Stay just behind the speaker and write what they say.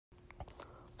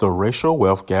The racial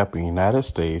wealth gap in the United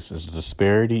States is the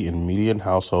disparity in median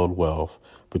household wealth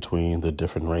between the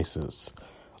different races.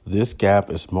 This gap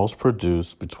is most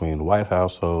produced between white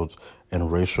households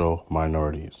and racial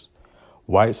minorities.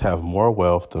 Whites have more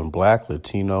wealth than Black,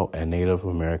 Latino, and Native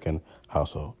American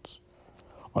households.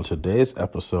 On today's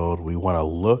episode, we want to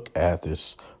look at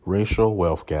this racial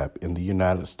wealth gap in the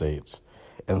United States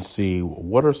and see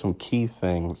what are some key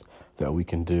things that we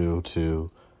can do to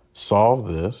solve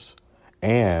this,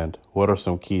 and what are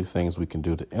some key things we can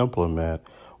do to implement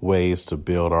ways to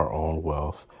build our own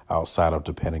wealth outside of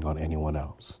depending on anyone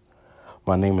else.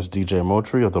 My name is DJ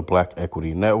Motri of the Black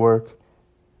Equity Network,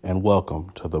 and welcome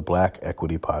to the Black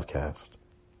Equity Podcast.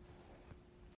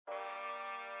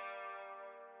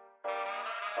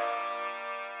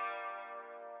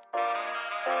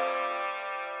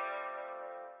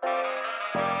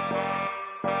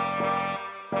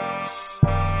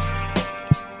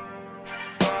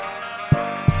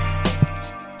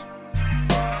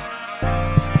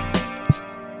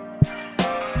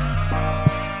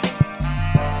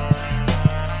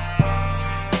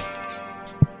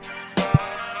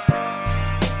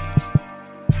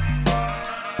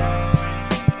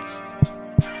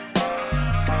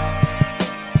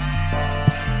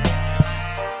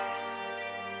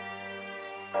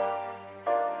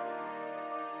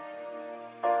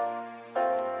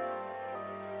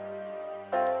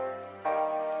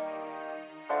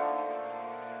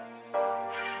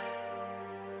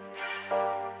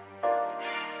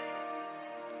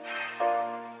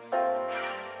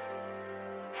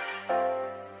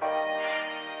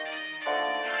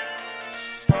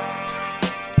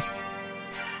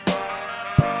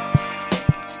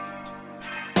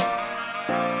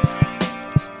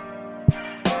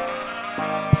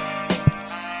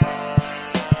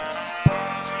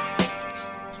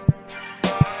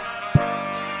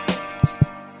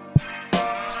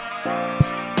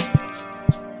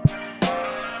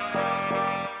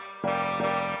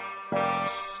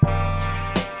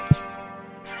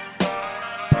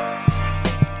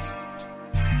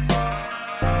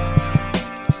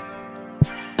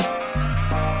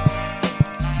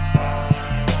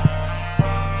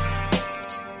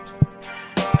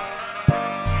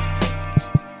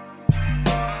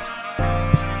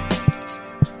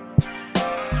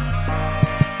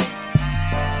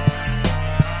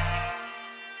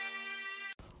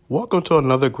 Welcome to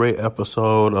another great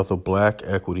episode of the Black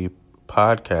Equity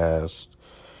Podcast.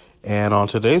 And on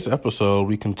today's episode,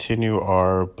 we continue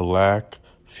our Black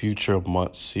Future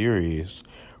Month series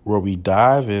where we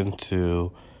dive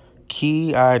into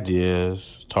key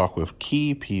ideas, talk with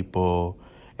key people,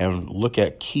 and look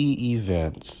at key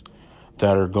events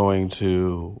that are going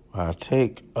to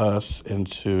take us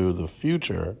into the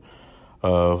future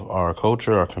of our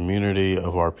culture, our community,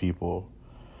 of our people.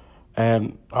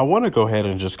 And I want to go ahead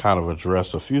and just kind of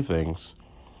address a few things.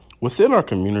 Within our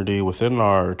community, within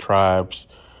our tribes,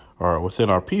 or within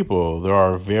our people, there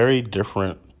are very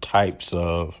different types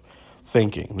of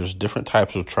thinking. There's different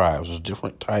types of tribes. There's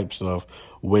different types of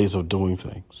ways of doing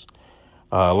things.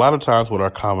 A lot of times what our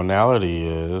commonality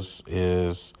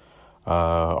is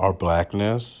our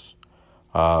Blackness.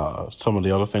 Some of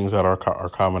the other things that our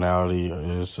commonality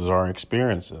is our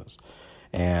experiences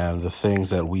and the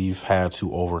things that we've had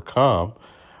to overcome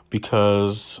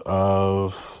because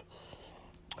of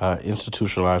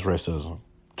institutionalized racism,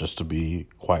 just to be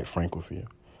quite frank with you.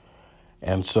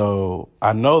 And so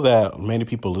I know that many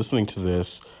people listening to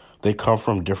this, they come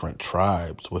from different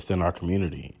tribes within our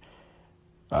community.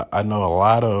 I know a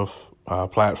lot of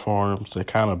platforms that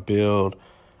kind of build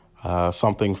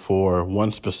something for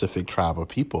one specific tribe of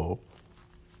people.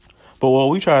 But what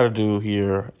we try to do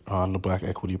here on the Black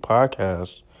Equity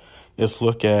Podcast is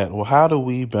look at, well, how do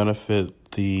we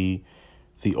benefit the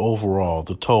overall,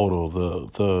 the total,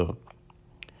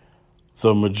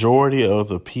 the majority of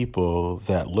the people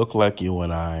that look like you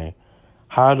and I?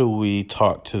 How do we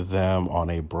talk to them on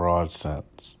a broad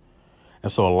sense?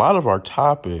 And so a lot of our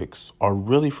topics are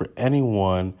really for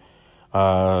anyone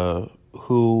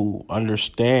who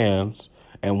understands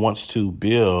and wants to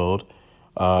build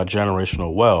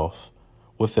generational wealth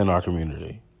within our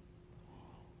community.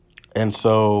 And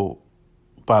so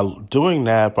by doing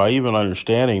that, by even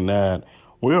understanding that,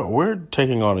 we're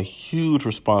taking on a huge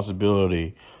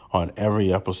responsibility on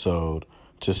every episode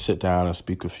to sit down and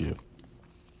speak with you.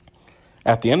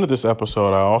 At the end of this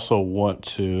episode, I also want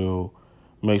to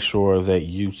make sure that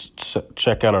you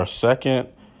check out our second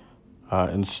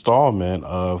installment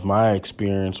of my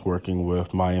experience working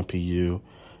with mynpu.org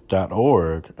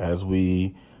as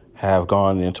we have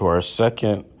gone into our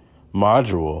second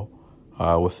module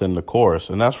within the course.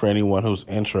 And that's for anyone who's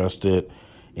interested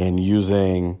in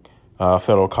using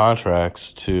federal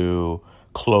contracts to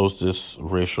close this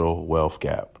racial wealth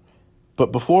gap.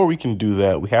 But before we can do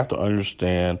that, we have to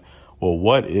understand, well,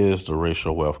 what is the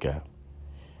racial wealth gap?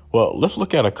 Well, let's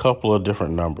look at a couple of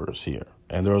different numbers here.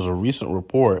 And there was a recent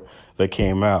report that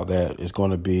came out that is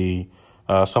going to be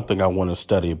something I want to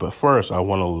study. But first, I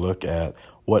want to look at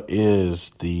what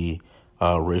is the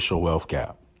racial wealth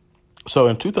gap. So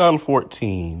in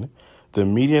 2014, the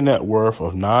median net worth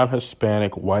of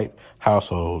non-Hispanic white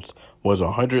households was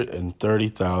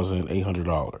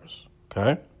 $130,800.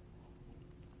 Okay.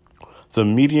 The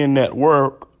median net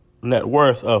worth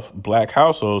of black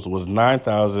households was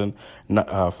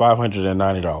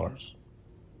 $9,590.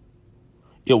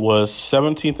 It was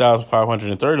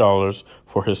 $17,530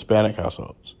 for Hispanic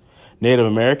households. Native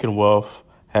American wealth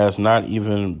has not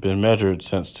even been measured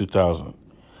since 2000.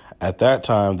 At that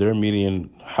time, their median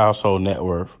household net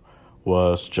worth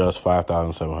was just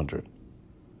 $5,700.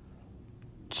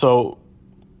 So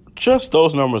just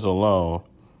those numbers alone,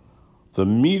 the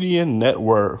median net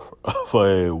worth of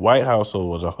a white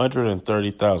household was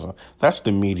 $130,000. That's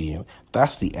the median.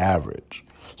 That's the average.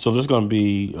 So there's going to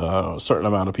be a certain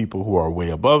amount of people who are way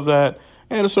above that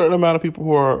and a certain amount of people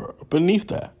who are beneath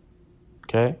that.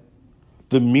 Okay?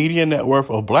 The median net worth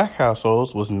of black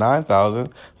households was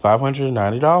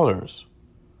 $9,590.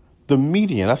 The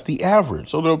median, that's the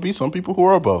average. So there'll be some people who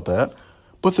are above that,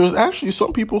 but there's actually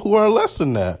some people who are less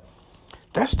than that.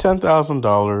 That's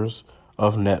 $10,000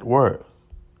 of net worth.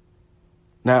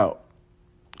 Now,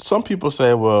 some people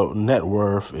say, well, net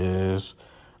worth is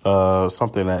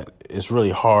something that is really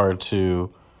hard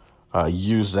to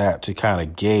use that to kind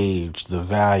of gauge the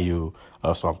value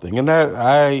of something. And that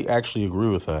I actually agree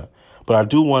with that. But I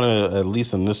do want to, at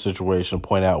least in this situation,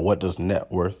 point out, what does net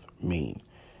worth mean?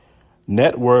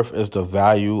 Net worth is the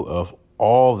value of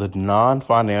all the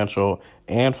non-financial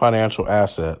and financial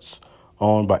assets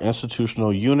owned by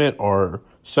institutional unit or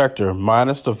sector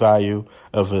minus the value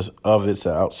of its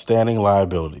outstanding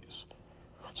liabilities.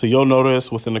 So you'll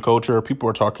notice within the culture, people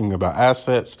are talking about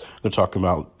assets, they're talking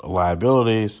about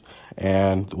liabilities,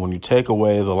 and when you take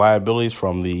away the liabilities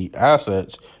from the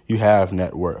assets, you have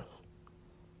net worth.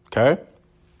 Okay?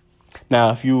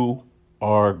 Now, if you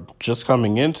are just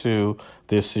coming into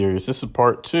this series, this is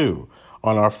part 2.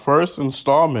 On our first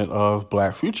installment of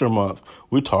Black Future Month,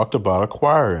 we talked about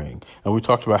acquiring, and we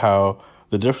talked about how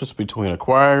the difference between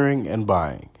acquiring and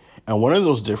buying. And one of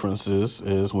those differences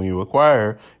is when you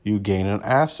acquire, you gain an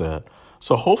asset.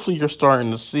 So hopefully you're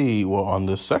starting to see, well, on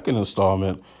this second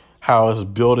installment, how it's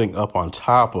building up on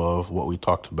top of what we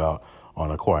talked about on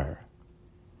acquiring.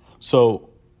 So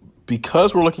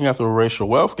because we're looking at the racial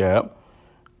wealth gap,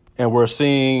 and we're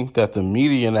seeing that the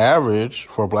median average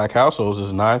for black households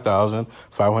is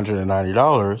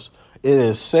 $9,590, it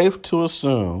is safe to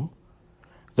assume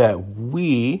that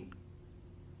we,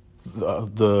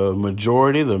 the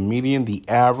majority, the median, the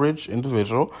average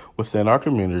individual within our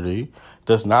community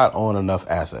does not own enough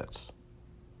assets.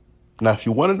 Now, if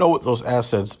you want to know what those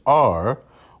assets are,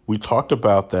 we talked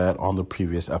about that on the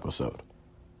previous episode.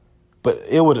 But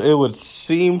it would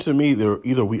seem to me that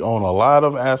either we own a lot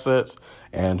of assets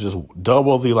and just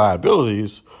double the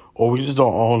liabilities, or we just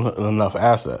don't own enough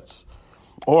assets,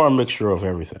 or a mixture of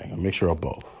everything, a mixture of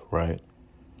both, right?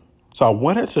 So I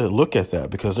wanted to look at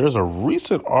that because there's a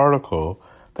recent article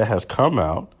that has come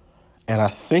out, and I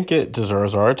think it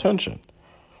deserves our attention.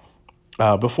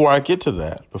 Before I get to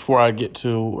that, before I get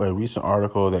to a recent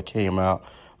article that came out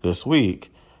this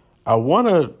week, I want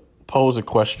to pose a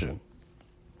question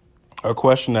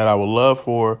that I would love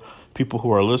for people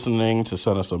who are listening to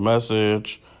send us a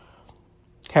message.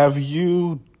 Have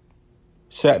you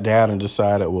sat down and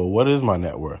decided, well, what is my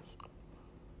net worth?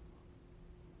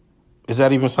 Is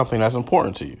that even something that's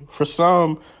important to you? For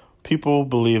some, people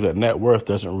believe that net worth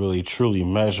doesn't really truly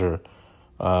measure,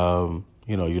 your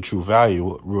true value.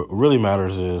 What really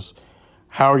matters is,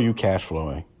 how are you cash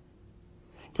flowing?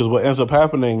 Because what ends up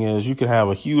happening is you can have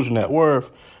a huge net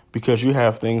worth because you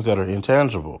have things that are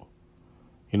intangible.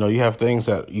 You have things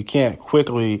that you can't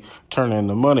quickly turn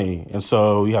into money. And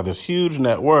so you have this huge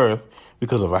net worth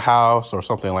because of a house or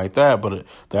something like that, but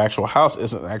the actual house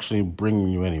isn't actually bringing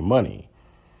you any money.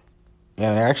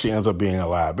 And it actually ends up being a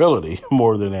liability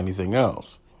more than anything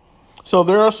else. So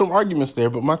there are some arguments there,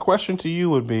 but my question to you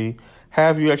would be,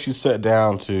 have you actually sat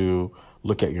down to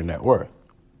look at your net worth?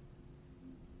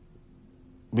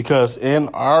 Because in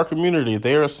our community,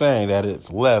 they are saying that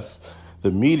it's less. The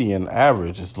median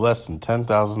average is less than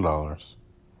 $10,000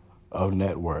 of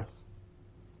net worth.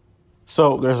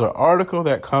 So there's an article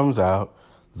that comes out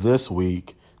this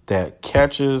week that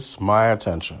catches my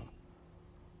attention.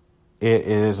 It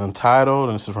is entitled,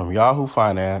 and this is from Yahoo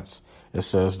Finance. It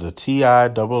says the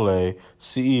TIAA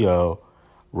CEO,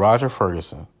 Roger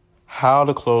Ferguson, how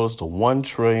to close the $1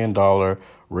 trillion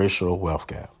racial wealth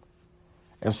gap.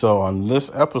 And so on this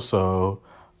episode,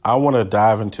 I want to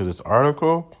dive into this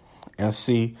article and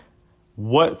see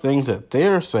what things that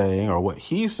they're saying or what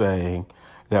he's saying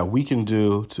that we can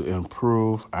do to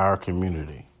improve our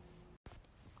community.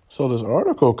 So this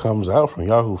article comes out from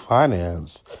Yahoo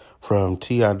Finance from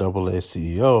TIAA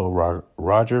CEO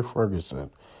Roger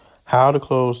Ferguson, how to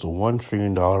close the $1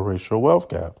 trillion racial wealth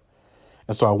gap.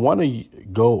 And so I want to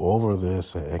go over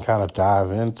this and kind of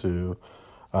dive into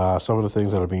some of the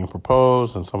things that are being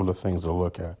proposed and some of the things to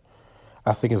look at.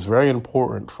 I think it's very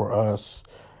important for us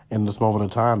in this moment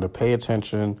of time to pay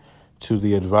attention to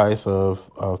the advice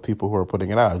of people who are putting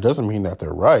it out. It doesn't mean that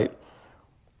they're right.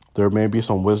 There may be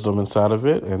some wisdom inside of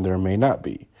it, and there may not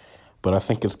be. But I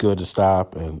think it's good to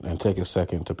stop and take a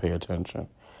second to pay attention.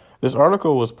 This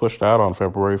article was pushed out on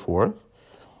February 4th,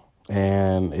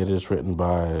 and it is written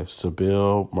by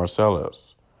Sybil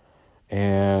Marcellus.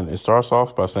 And it starts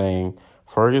off by saying,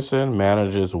 Ferguson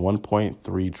manages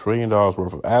 $1.3 trillion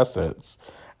worth of assets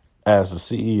as the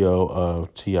CEO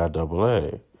of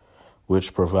TIAA,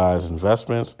 which provides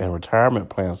investments and retirement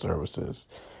plan services,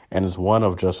 and is one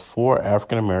of just 4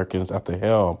 African Americans at the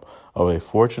helm of a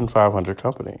Fortune 500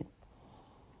 company.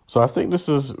 So I think this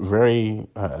is very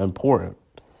important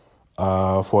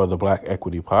for the Black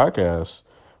Equity Podcast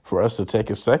for us to take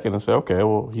a second and say, okay,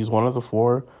 well, he's one of the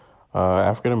 4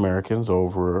 African Americans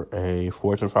over a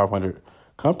Fortune 500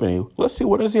 company. Let's see,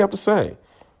 what does he have to say?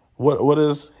 What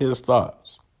is his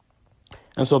thoughts?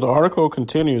 And so the article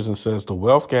continues and says the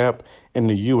wealth gap in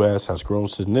the U.S. has grown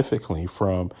significantly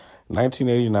from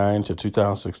 1989 to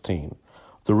 2016.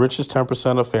 The richest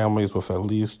 10% of families with at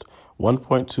least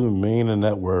 $1.2 million in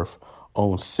net worth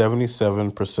own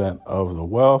 77% of the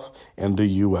wealth in the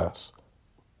U.S.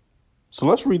 So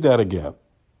let's read that again.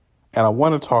 And I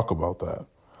want to talk about that.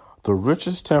 The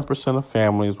richest 10% of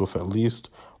families with at least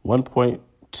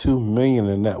 $1.2 million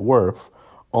in net worth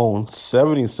own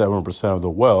 77% of the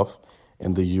wealth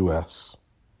in the U.S.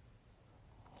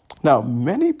 Now,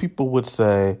 many people would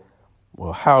say,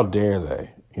 well, how dare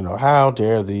they? How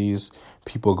dare these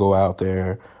people go out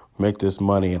there, make this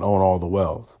money, and own all the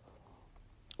wealth?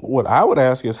 What I would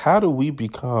ask is, how do we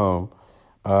become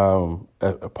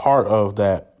a part of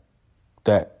that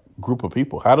group of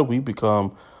people? How do we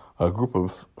become a group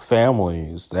of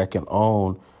families that can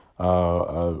own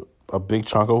a big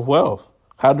chunk of wealth?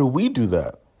 How do we do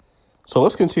that? So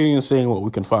let's continue seeing what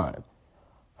we can find.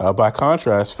 By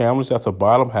contrast, families at the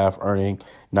bottom half earning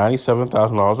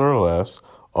 $97,000 or less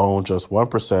own just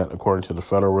 1%, according to the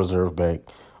Federal Reserve Bank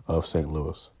of St.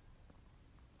 Louis.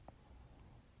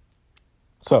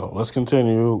 So let's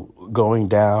continue going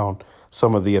down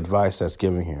some of the advice that's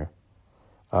given here.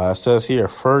 It says here,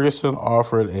 Ferguson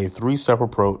offered a 3-step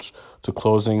approach to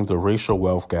closing the racial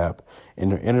wealth gap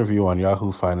in an interview on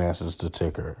Yahoo Finance's The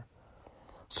Ticker.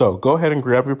 So go ahead and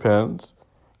grab your pens,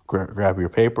 grab your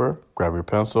paper, grab your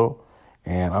pencil,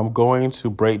 and I'm going to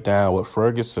break down what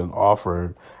Ferguson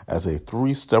offered as a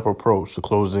 3-step approach to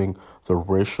closing the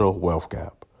racial wealth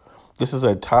gap. This is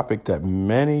a topic that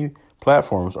many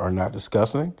platforms are not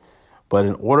discussing, but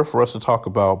in order for us to talk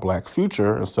about Black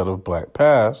future instead of Black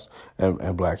past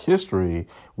and Black history,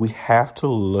 we have to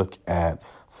look at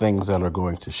things that are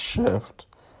going to shift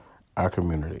our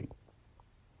community.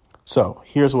 So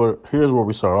here's where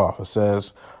we start off. It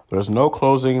says, there's no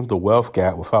closing the wealth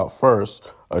gap without first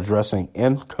addressing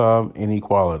income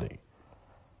inequality.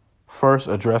 First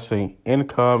addressing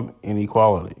income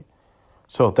inequality.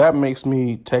 So that makes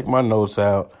me take my notes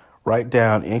out, write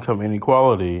down income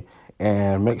inequality,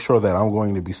 and make sure that I'm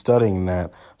going to be studying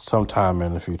that sometime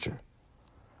in the future.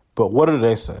 But what do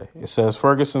they say? It says,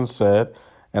 Ferguson said,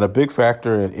 and a big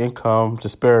factor in income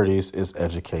disparities is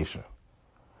education.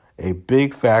 A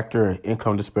big factor in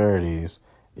income disparities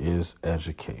is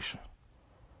education.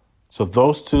 So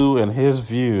those two, in his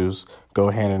views, go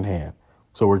hand in hand.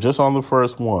 So we're just on the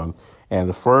first one. And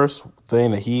the first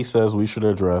thing that he says we should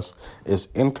address is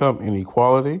income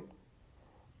inequality.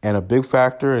 And a big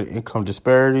factor in income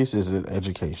disparities is in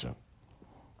education.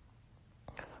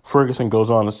 Ferguson goes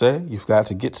on to say, you've got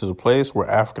to get to the place where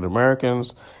African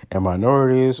Americans and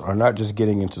minorities are not just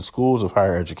getting into schools of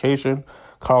higher education,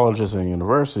 colleges and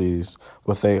universities,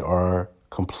 but they are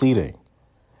completing.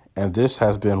 And this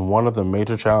has been one of the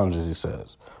major challenges, he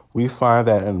says. We find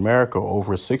that in America,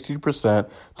 over 60%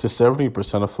 to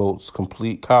 70% of folks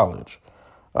complete college.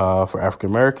 For African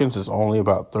Americans, it's only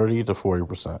about 30 to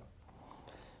 40%.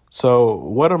 So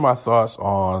what are my thoughts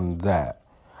on that?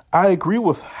 I agree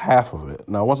with half of it.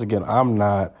 Now, once again, I'm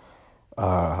not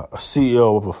a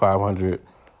CEO of a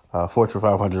Fortune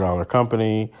 $500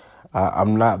 company.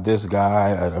 I'm not this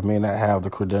guy. I may not have the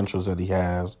credentials that he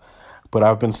has, but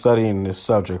I've been studying this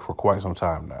subject for quite some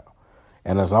time now.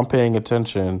 And as I'm paying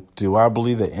attention, do I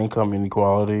believe that income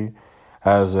inequality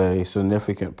has a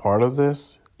significant part of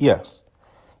this? Yes.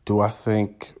 Do I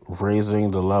think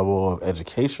raising the level of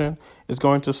education is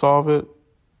going to solve it?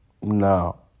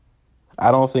 No. I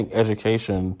don't think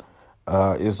education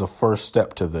is the first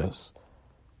step to this.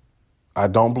 I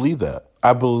don't believe that.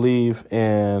 I believe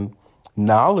in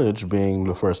knowledge being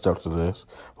the first step to this.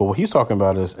 But what he's talking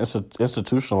about is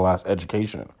institutionalized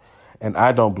education. And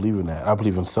I don't believe in that. I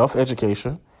believe in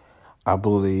self-education. I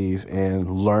believe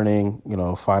in learning,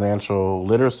 financial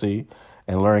literacy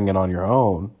and learning it on your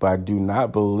own. But I do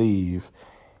not believe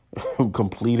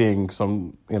completing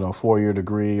some, 4-year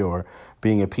degree or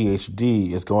being a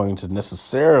PhD is going to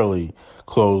necessarily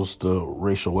close the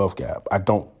racial wealth gap. I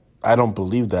don't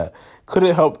believe that. Could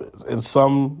it help in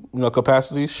some,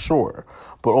 capacities? Sure.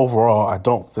 But overall, I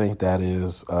don't think that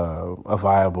is a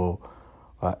viable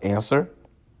answer.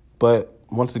 But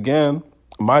once again,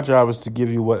 my job is to give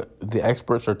you what the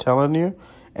experts are telling you,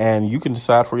 and you can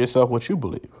decide for yourself what you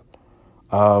believe.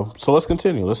 So let's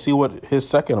continue. Let's see what his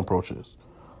second approach is.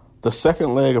 The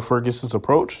second leg of Ferguson's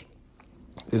approach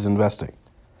is investing.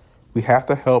 We have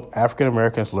to help African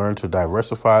Americans learn to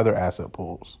diversify their asset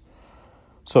pools.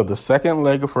 So the second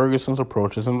leg of Ferguson's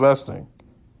approach is investing.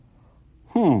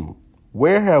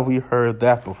 Where have we heard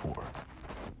that before?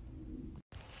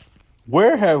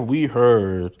 Where have we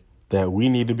heard that we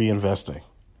need to be investing?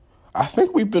 I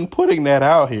think we've been putting that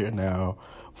out here now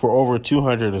for over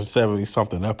 270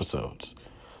 something episodes.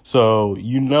 So it's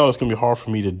going to be hard for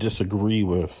me to disagree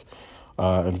with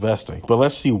investing. But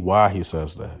let's see why he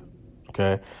says that.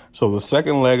 Okay. So the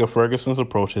second leg of Ferguson's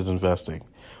approach is investing.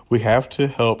 We have to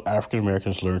help African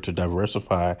Americans learn to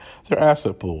diversify their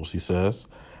asset pools, he says.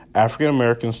 African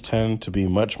Americans tend to be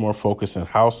much more focused in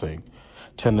housing,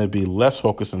 tend to be less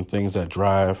focused in things that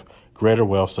drive greater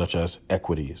wealth, such as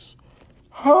equities.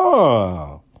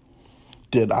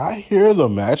 Did I hear the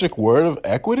magic word of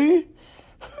equity?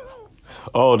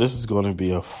 Oh, this is going to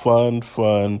be a fun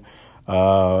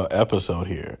episode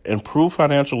here. Improved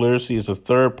financial literacy is the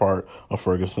third part of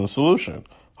Ferguson's solution.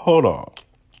 Hold on.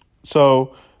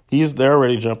 So they're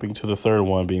already jumping to the third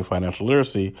one, being financial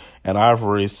literacy, and I've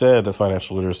already said that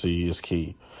financial literacy is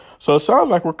key. So it sounds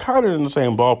like we're kind of in the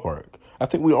same ballpark. I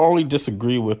think we only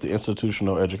disagree with the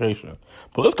institutional education.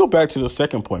 But let's go back to the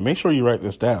second point. Make sure you write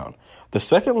this down. The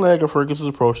second leg of Ferguson's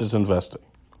approach is investing.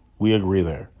 We agree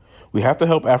there. We have to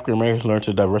help African Americans learn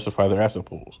to diversify their asset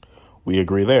pools. We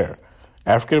agree there.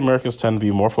 African Americans tend to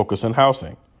be more focused in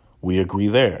housing. We agree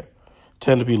there.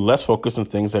 Tend to be less focused on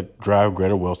things that drive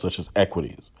greater wealth, such as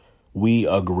equities. We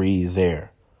agree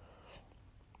there.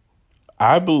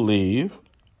 I believe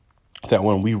that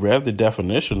when we read the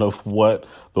definition of what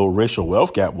the racial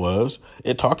wealth gap was,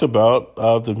 it talked about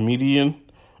the median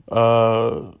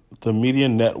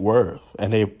net worth,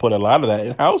 and they put a lot of that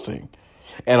in housing.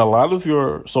 And a lot of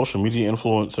your social media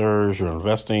influencers, your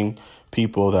investing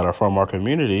people that are from our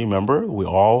community, remember, we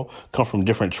all come from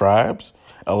different tribes.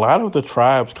 A lot of the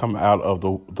tribes come out of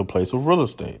the place of real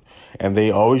estate, and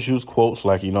they always use quotes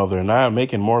like, they're not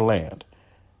making more land.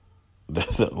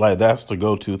 Like, that's the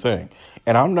go-to thing.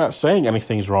 And I'm not saying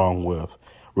anything's wrong with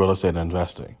real estate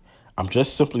investing. I'm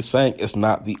just simply saying it's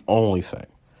not the only thing.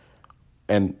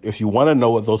 And if you want to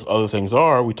know what those other things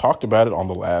are, we talked about it on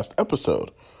the last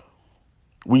episode.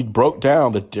 We broke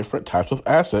down the different types of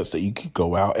assets that you could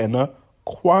go out and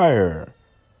acquire.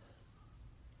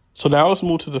 So now let's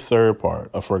move to the third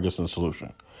part of Ferguson's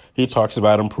solution. He talks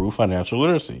about improved financial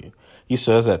literacy. He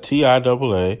says that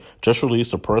TIAA just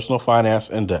released a personal finance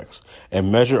index, a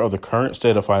measure of the current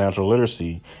state of financial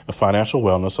literacy and financial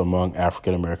wellness among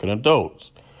African American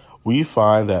adults. We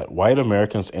find that white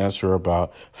Americans answer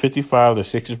about 55 to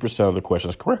 60% of the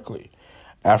questions correctly.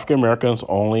 African Americans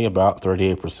only about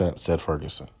 38%, said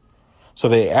Ferguson. So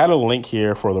they add a link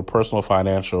here for the personal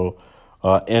financial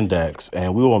index,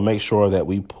 and we will make sure that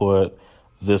we put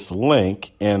this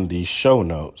link in the show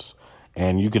notes,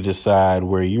 and you could decide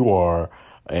where you are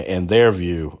in their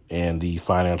view in the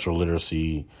financial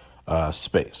literacy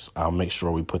space. I'll make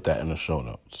sure we put that in the show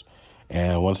notes.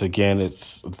 And once again,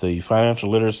 it's the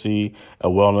financial literacy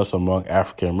and wellness among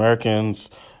African Americans,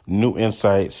 new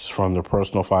insights from the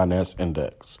personal finance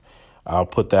index. I'll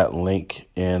put that link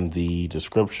in the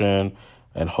description,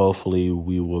 and hopefully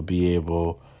we will be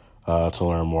able to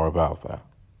learn more about that.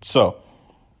 So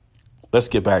let's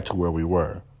get back to where we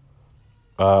were.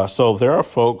 So there are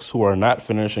folks who are not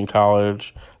finishing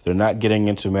college. They're not getting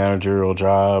into managerial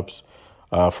jobs.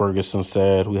 Ferguson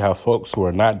said we have folks who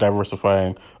are not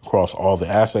diversifying across all the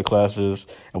asset classes,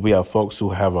 and we have folks who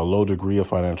have a low degree of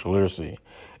financial literacy.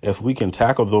 If we can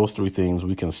tackle those three things,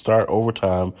 we can start over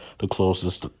time to close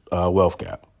this wealth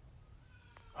gap.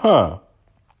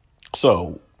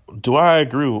 So, do I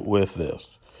agree with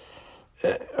this?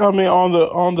 I mean,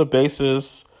 on the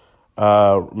basis,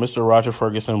 Mr. Roger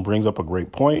Ferguson brings up a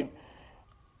great point.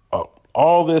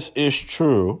 All this is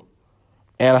true,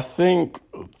 and I think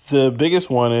the biggest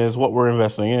one is what we're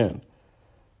investing in.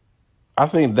 I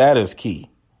think that is key.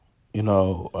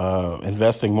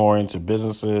 Investing more into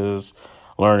businesses,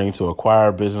 learning to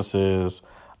acquire businesses.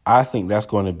 I think that's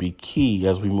going to be key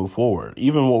as we move forward.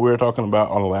 Even what we were talking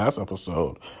about on the last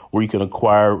episode, where you can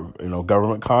acquire,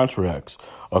 government contracts,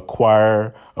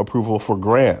 acquire approval for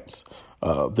grants.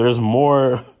 There's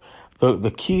more.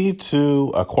 The key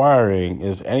to acquiring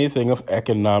is anything of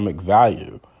economic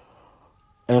value.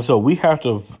 And so we have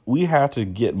to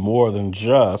get more than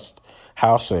just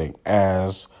housing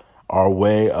as our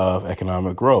way of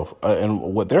economic growth. And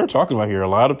what they're talking about here, a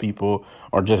lot of people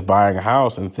are just buying a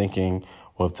house and thinking,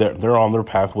 well, they're on their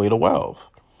pathway to wealth.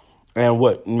 And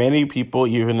what many people,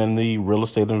 even in the real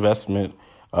estate investment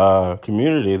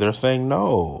community, they're saying,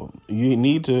 no, you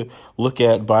need to look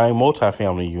at buying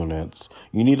multifamily units.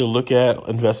 You need to look at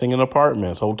investing in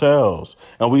apartments, hotels.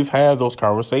 And we've had those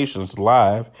conversations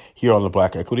live here on the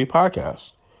Black Equity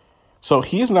Podcast. So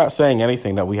he's not saying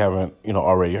anything that we haven't,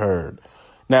 already heard.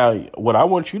 Now, what I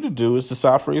want you to do is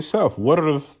decide for yourself. What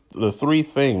are the three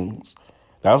things?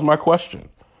 That was my question.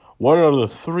 What are the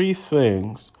three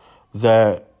things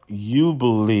that you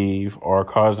believe are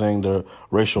causing the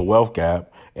racial wealth gap,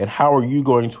 and how are you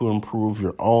going to improve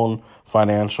your own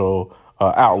financial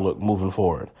outlook moving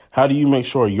forward? How do you make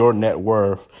sure your net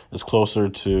worth is closer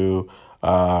to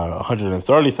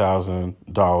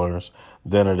 $130,000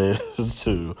 than it is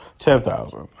to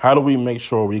 $10,000? How do we make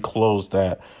sure we close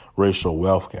that racial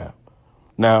wealth gap?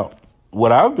 Now,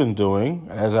 what I've been doing,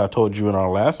 as I told you in our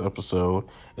last episode,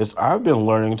 is I've been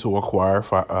learning to acquire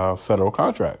federal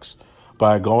contracts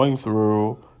by going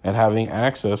through and having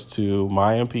access to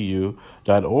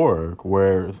mympu.org,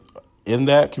 where in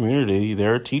that community,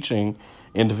 they're teaching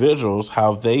individuals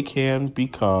how they can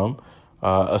become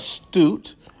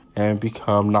astute and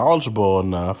become knowledgeable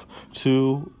enough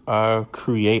to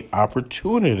create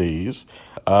opportunities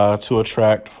to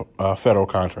attract federal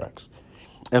contracts.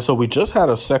 And so we just had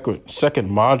a second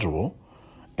module,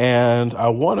 and I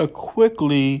want to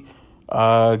quickly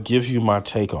give you my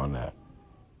take on that.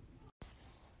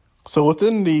 So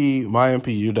within the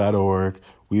mympu.org,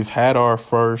 we've had our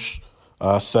first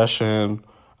session,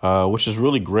 which is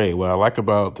really great. What I like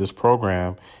about this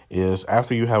program is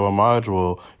after you have a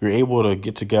module, you're able to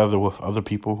get together with other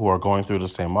people who are going through the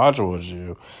same module as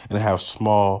you and have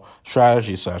small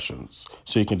strategy sessions.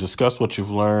 So you can discuss what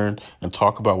you've learned and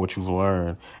talk about what you've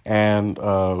learned. And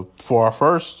for our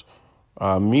first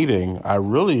meeting, I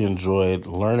really enjoyed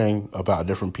learning about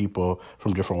different people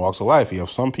from different walks of life. You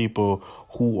have some people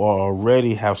who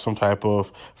already have some type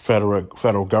of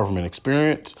federal government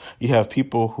experience. You have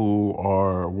people who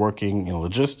are working in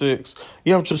logistics.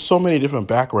 You have just so many different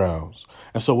backgrounds.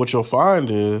 And so what you'll find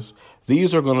is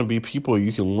these are going to be people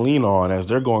you can lean on as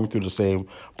they're going through the same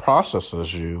process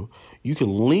as you. You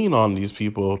can lean on these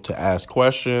people to ask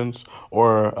questions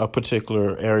or a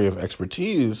particular area of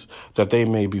expertise that they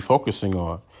may be focusing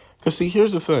on. Because see,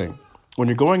 here's the thing. When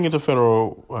you're going into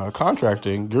federal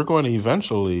contracting, you're going to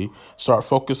eventually start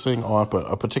focusing on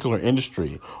a particular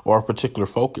industry or a particular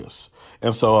focus.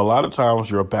 And so a lot of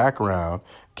times your background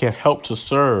can help to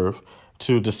serve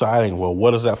to deciding, well,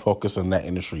 what is that focus in that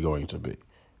industry going to be,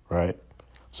 right?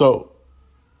 So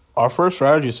our first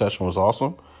strategy session was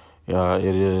awesome.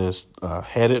 It is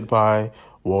headed by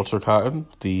Walter Cotton,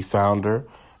 the founder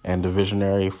and the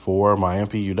visionary for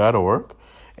mympu.org.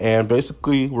 And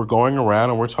basically, we're going around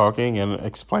and we're talking and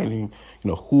explaining,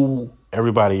 who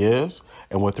everybody is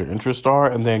and what their interests are,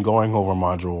 and then going over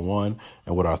module 1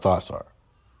 and what our thoughts are.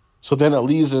 So then it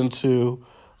leads into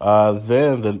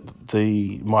then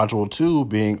the module 2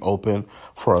 being open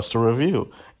for us to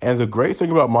review. And the great thing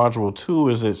about module 2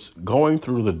 is it's going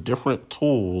through the different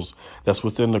tools that's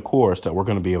within the course that we're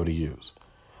going to be able to use.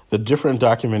 The different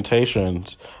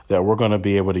documentations that we're going to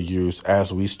be able to use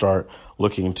as we start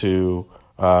looking to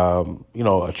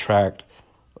attract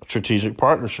strategic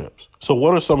partnerships. So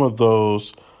what are some of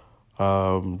those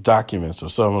documents or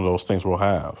some of those things we'll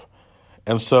have?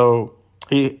 And so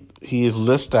he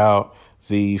lists out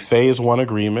the phase 1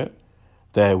 agreement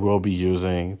that we'll be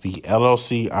using, the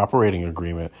LLC operating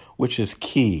agreement, which is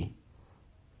key.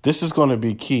 This is going to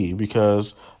be key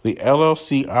because the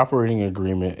LLC operating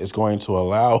agreement is going to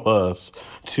allow us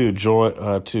to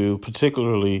to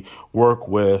particularly work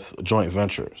with joint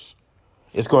ventures.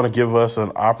 It's going to give us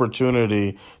an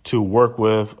opportunity to work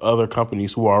with other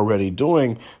companies who are already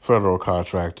doing federal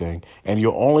contracting. And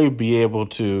you'll only be able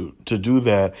to do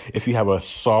that if you have a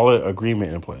solid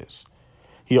agreement in place.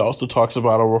 He also talks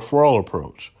about a referral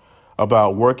approach,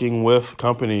 about working with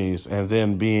companies and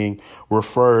then being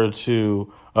referred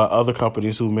to other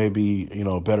companies who may be,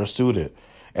 better suited,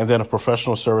 and then a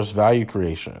professional service value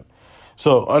creation.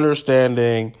 So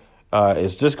understanding,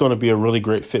 is this going to be a really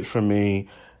great fit for me?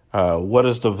 What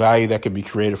is the value that could be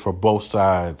created for both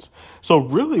sides? So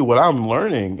really what I'm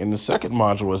learning in the second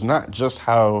module is not just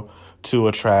how to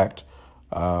attract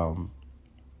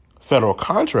federal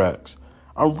contracts.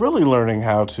 I'm really learning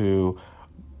how to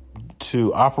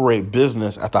operate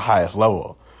business at the highest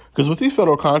level. Because with these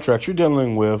federal contracts, you're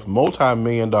dealing with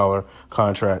multi-million-dollar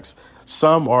contracts.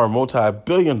 Some are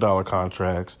multi-billion-dollar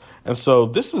contracts. And so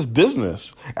this is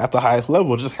business at the highest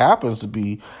level. It just happens to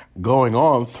be going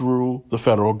on through the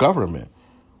federal government.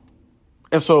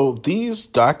 And so these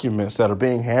documents that are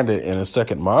being handed in a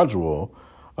second module,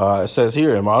 it says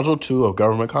here in Module 2 of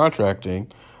Government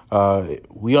Contracting,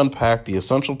 we unpack the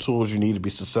essential tools you need to be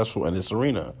successful in this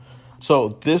arena. So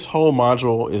this whole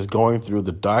module is going through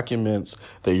the documents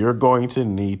that you're going to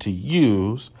need to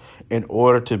use in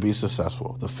order to be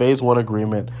successful. The Phase 1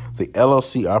 agreement, the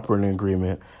LLC operating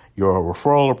agreement, your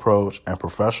referral approach, and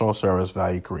professional service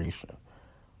value creation.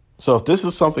 So if this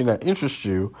is something that interests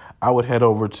you, I would head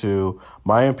over to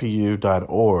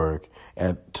mympu.org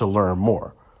and to learn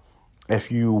more.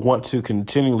 If you want to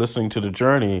continue listening to the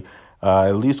journey,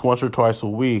 at least once or twice a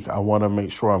week, I want to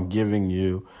make sure I'm giving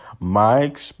you my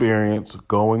experience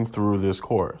going through this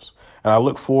course. And I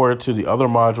look forward to the other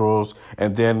modules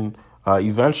and then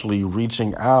eventually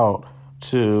reaching out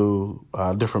to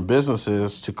different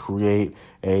businesses to create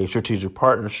a strategic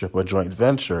partnership, a joint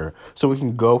venture, so we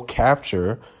can go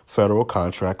capture federal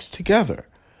contracts together.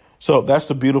 So that's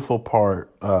the beautiful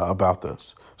part about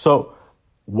this. So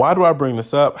why do I bring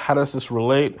this up? How does this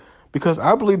relate? Because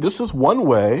I believe this is one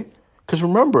way. Because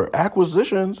remember,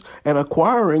 acquisitions and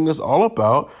acquiring is all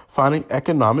about finding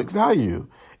economic value.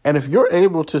 And if you're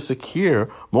able to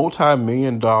secure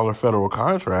multi-million-dollar federal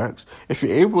contracts, if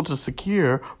you're able to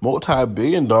secure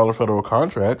multi-billion-dollar federal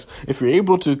contracts, if you're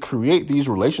able to create these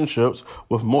relationships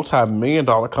with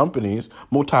multi-million-dollar companies,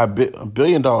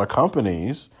 multi-billion-dollar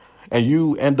companies, and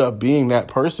you end up being that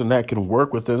person that can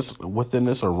work within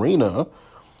this arena,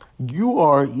 you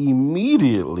are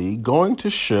immediately going to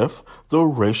shift the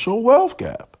racial wealth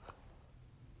gap.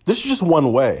 This is just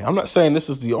one way. I'm not saying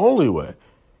this is the only way,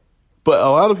 but a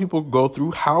lot of people go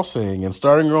through housing and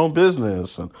starting your own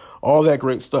business and all that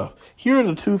great stuff. Here are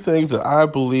the two things that I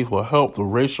believe will help the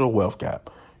racial wealth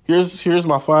gap. Here's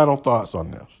my final thoughts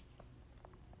on this.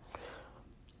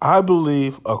 I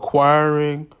believe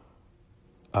acquiring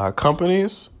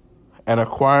companies and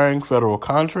acquiring federal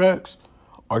contracts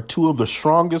are two of the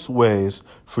strongest ways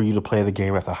for you to play the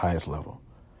game at the highest level.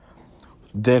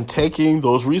 Then taking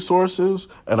those resources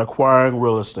and acquiring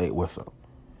real estate with them.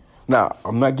 Now,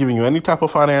 I'm not giving you any type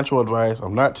of financial advice.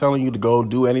 I'm not telling you to go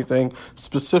do anything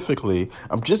specifically.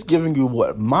 I'm just giving you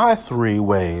what my 3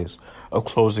 ways of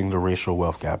closing the racial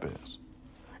wealth gap is.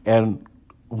 And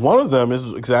one of them is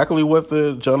exactly what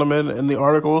the gentleman in the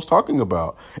article was talking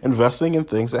about, investing in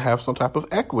things that have some type of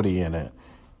equity in it.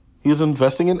 He's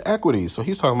investing in equity. So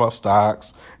he's talking about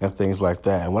stocks and things like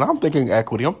that. And when I'm thinking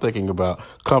equity, I'm thinking about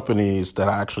companies that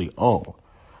I actually own,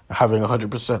 having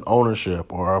 100%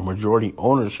 ownership or a majority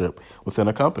ownership within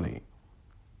a company.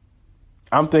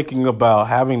 I'm thinking about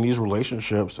having these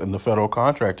relationships in the federal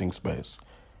contracting space.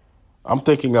 I'm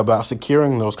thinking about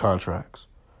securing those contracts.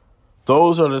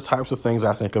 Those are the types of things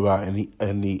I think about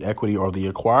in the equity or the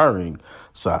acquiring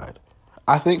side.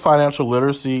 I think financial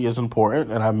literacy is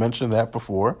important, and I mentioned that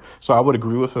before, so I would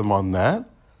agree with him on that.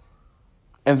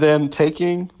 And then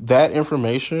taking that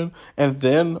information and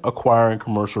then acquiring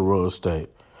commercial real estate,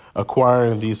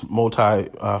 acquiring these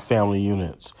multi-family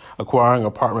units, acquiring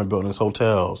apartment buildings,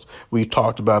 hotels, we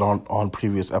talked about on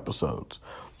previous episodes.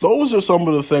 Those are some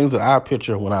of the things that I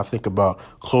picture when I think about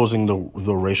closing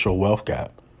the racial wealth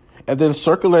gap. And then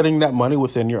circulating that money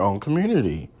within your own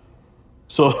community.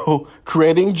 So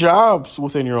creating jobs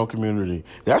within your own community.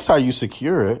 That's how you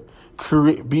secure it.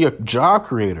 Be a job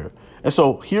creator. And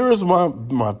so here is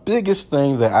my biggest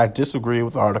thing that I disagree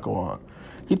with the article on.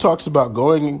 He talks about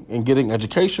going and getting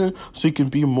education so you can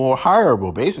be more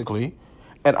hireable, basically.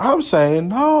 And I'm saying,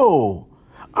 no,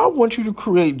 I want you to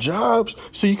create jobs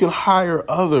so you can hire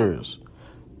others.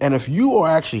 And if you are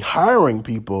actually hiring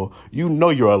people, you know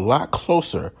you're a lot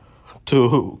closer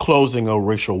to closing a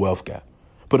racial wealth gap.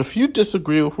 But if you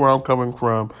disagree with where I'm coming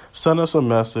from, send us a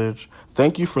message.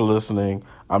 Thank you for listening.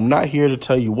 I'm not here to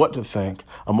tell you what to think.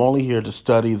 I'm only here to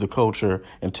study the culture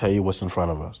and tell you what's in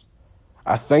front of us.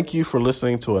 I thank you for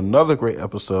listening to another great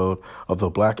episode of the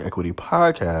Black Equity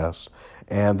Podcast.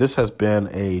 And this has been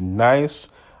a nice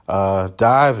a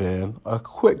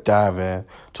quick dive in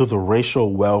to the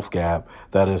racial wealth gap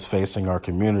that is facing our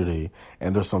community.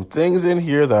 And there's some things in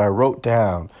here that I wrote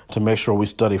down to make sure we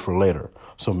study for later.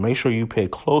 So make sure you pay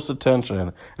close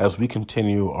attention as we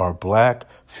continue our Black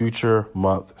Future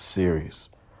Month series.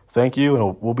 Thank you,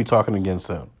 and we'll be talking again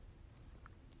soon.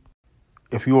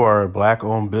 If you are a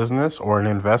Black-owned business or an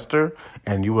investor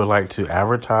and you would like to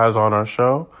advertise on our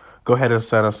show, go ahead and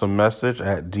send us a message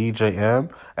at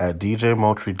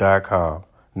djm@djmoultrie.com.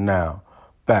 Now,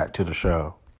 back to the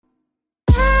show.